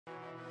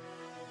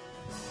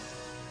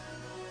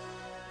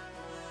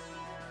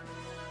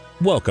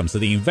Welcome to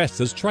the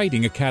Investors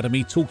Trading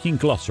Academy talking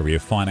glossary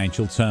of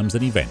financial terms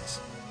and events.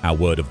 Our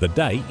word of the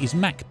day is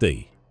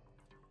MACD.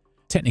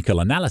 Technical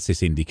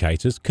analysis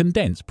indicators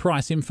condense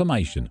price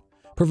information,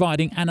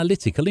 providing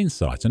analytical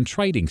insight and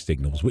trading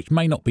signals which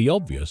may not be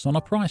obvious on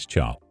a price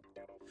chart.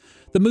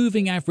 The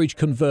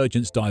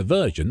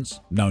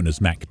Moving-Average-Convergence-Divergence, known as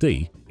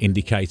MACD,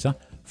 indicator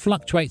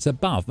fluctuates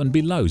above and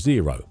below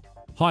zero,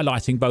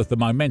 highlighting both the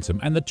momentum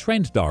and the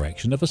trend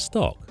direction of a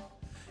stock.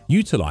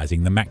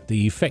 Utilizing the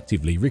MACD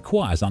effectively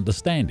requires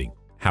understanding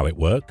how it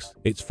works,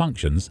 its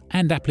functions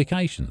and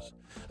applications,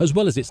 as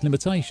well as its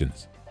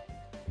limitations.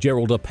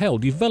 Gerald Appel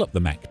developed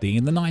the MACD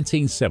in the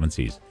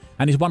 1970s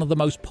and is one of the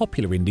most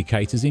popular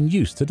indicators in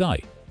use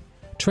today.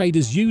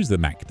 Traders use the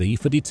MACD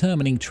for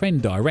determining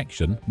trend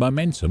direction,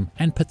 momentum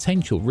and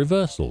potential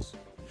reversals.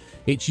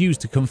 It's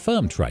used to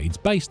confirm trades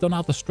based on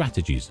other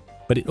strategies,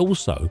 but it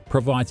also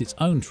provides its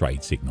own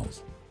trade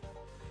signals.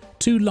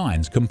 Two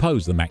lines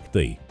compose the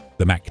MACD: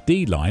 the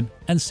MACD line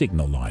and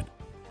signal line.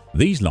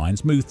 These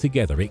lines move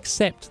together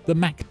except the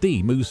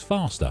MACD moves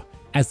faster,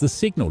 as the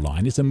signal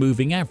line is a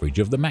moving average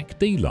of the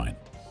MACD line.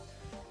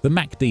 The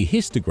MACD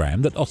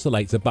histogram that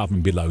oscillates above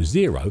and below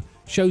zero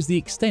shows the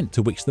extent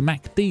to which the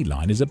MACD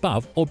line is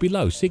above or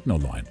below signal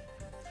line.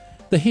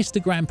 The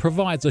histogram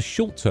provides a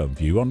short-term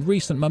view on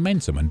recent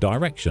momentum and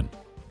direction.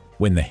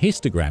 When the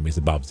histogram is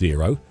above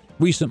zero,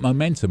 recent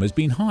momentum has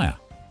been higher,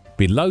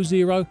 below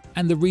zero,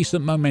 and the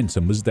recent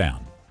momentum was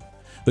down.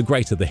 The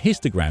greater the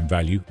histogram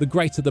value, the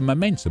greater the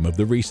momentum of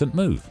the recent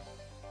move.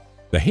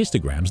 The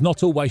histogram is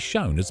not always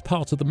shown as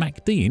part of the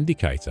MACD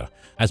indicator,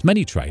 as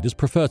many traders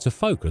prefer to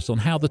focus on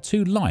how the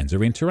two lines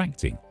are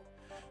interacting.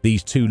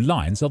 These two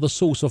lines are the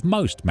source of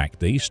most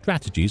MACD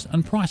strategies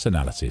and price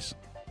analysis.